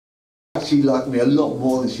She liked me a lot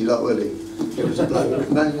more than she liked Willy. It was a bloke.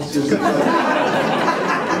 No, she was a bloke.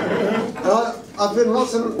 And I've written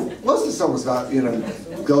lots of songs about, you know,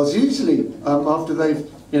 girls, usually after they've,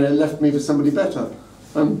 you know, left me for somebody better.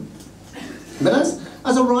 But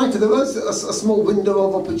as a writer, there was a small window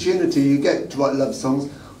of opportunity you get to write love songs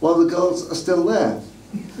while the girls are still there.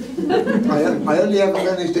 I only ever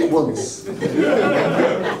managed it once.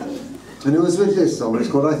 And it was with this song. It's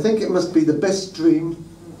called I Think It Must Be the Best Dream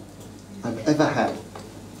I've Ever Had.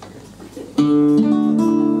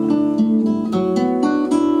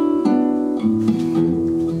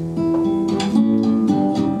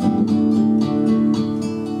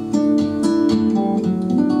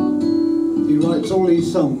 He writes all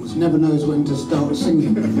these songs, never knows when to start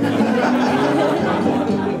singing.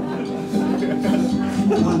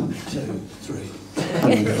 1, 2, 3.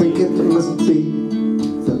 I think it must be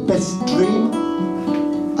the best dream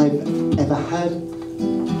I've ever had,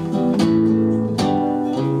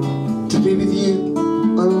 to be with you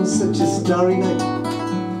on such a starry night.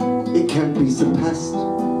 It can't be surpassed.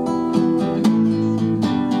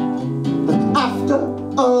 But after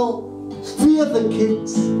all the other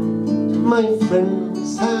kids my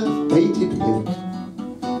friends have dated with,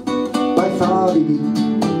 by far the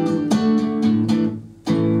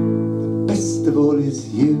best of all is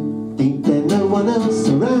you. Ain't there no one else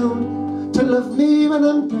around to love me when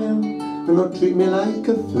I'm down and not treat me like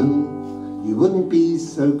a fool? You wouldn't be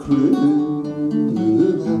so cruel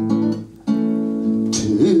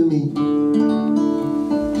to me.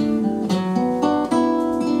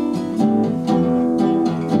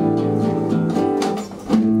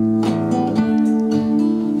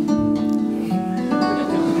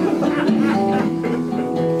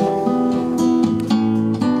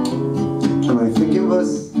 And I think it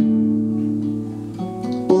was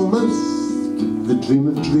almost the dream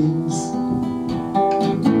of dreams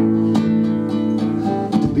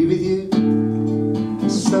to be with you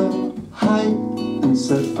so high and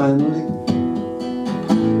so finally.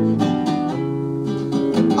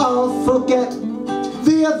 I'll forget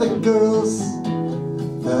the other girls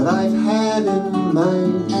that I've had in my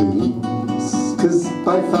dreams, 'cause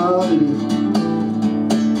by far the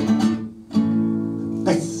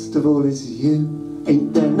best of all is you.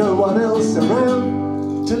 Ain't there no one else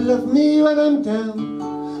around to love me when I'm down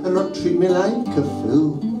and not treat me like a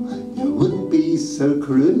fool? You wouldn't be so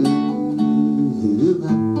cruel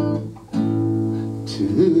to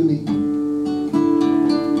me.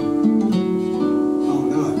 Oh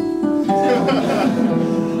no.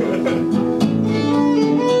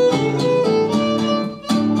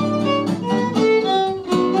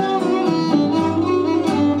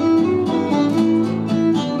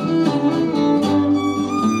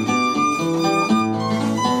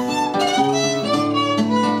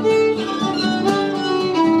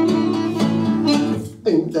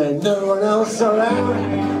 Ain't there no one else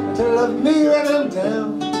around to love me when I'm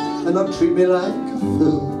down and not treat me like a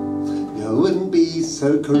fool? You wouldn't be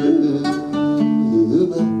so cruel